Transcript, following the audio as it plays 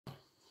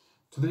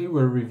Today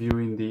we're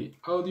reviewing the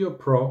Audio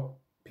Pro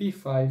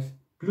P5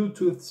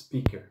 Bluetooth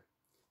speaker.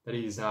 That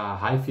is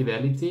high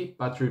fidelity,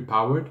 battery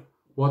powered,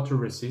 water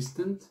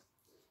resistant,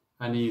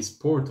 and is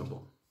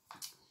portable.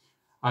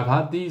 I've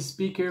had this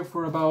speaker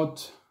for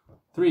about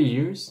 3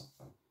 years,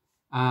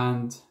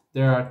 and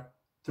there are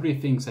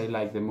 3 things I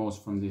like the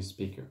most from this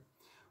speaker.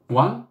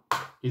 One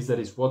is that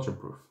it's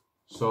waterproof,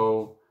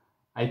 so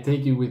I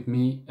take it with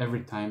me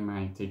every time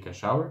I take a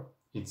shower.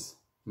 It's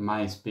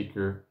my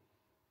speaker,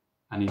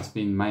 and it's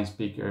been my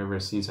speaker ever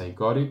since I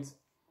got it,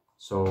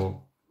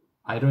 so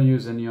I don't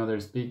use any other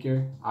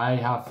speaker. I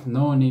have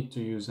no need to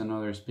use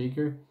another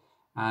speaker,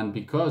 and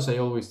because I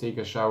always take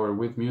a shower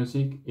with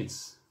music,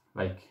 it's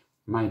like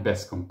my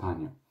best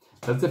companion.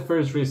 That's the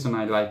first reason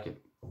I like it.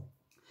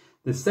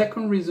 The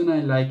second reason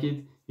I like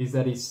it is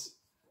that it's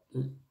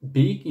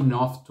big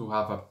enough to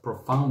have a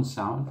profound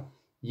sound,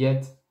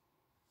 yet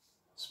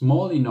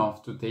small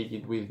enough to take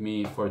it with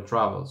me for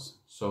travels.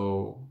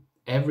 So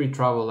every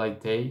travel I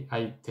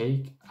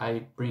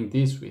bring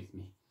this with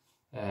me.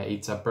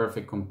 It's a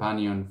perfect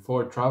companion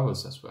for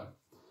travels as well.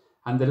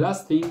 And the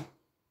last thing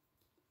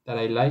that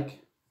I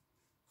like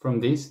from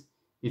this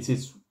is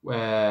it's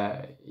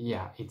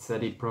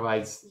that it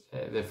provides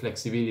the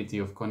flexibility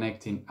of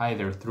connecting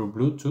either through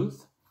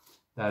Bluetooth,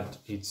 that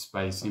it's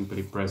by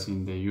simply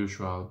pressing the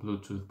usual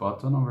Bluetooth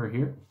button over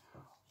here,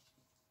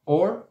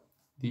 or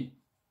the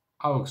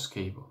aux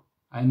cable.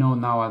 I know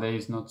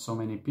nowadays not so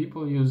many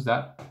people use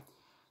that,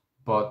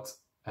 but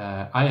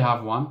I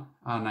have one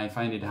and I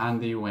find it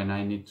handy when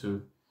I need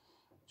to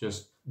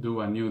just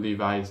do a new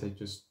device. I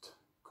just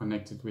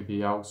connect it with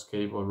the aux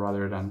cable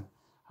rather than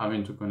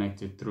having to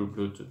connect it through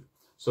Bluetooth.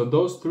 So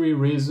those 3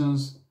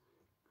 reasons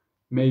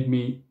made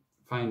me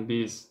find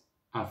this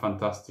a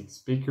fantastic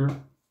speaker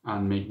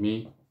and make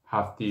me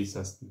have this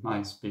as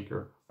my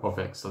speaker of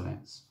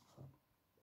excellence.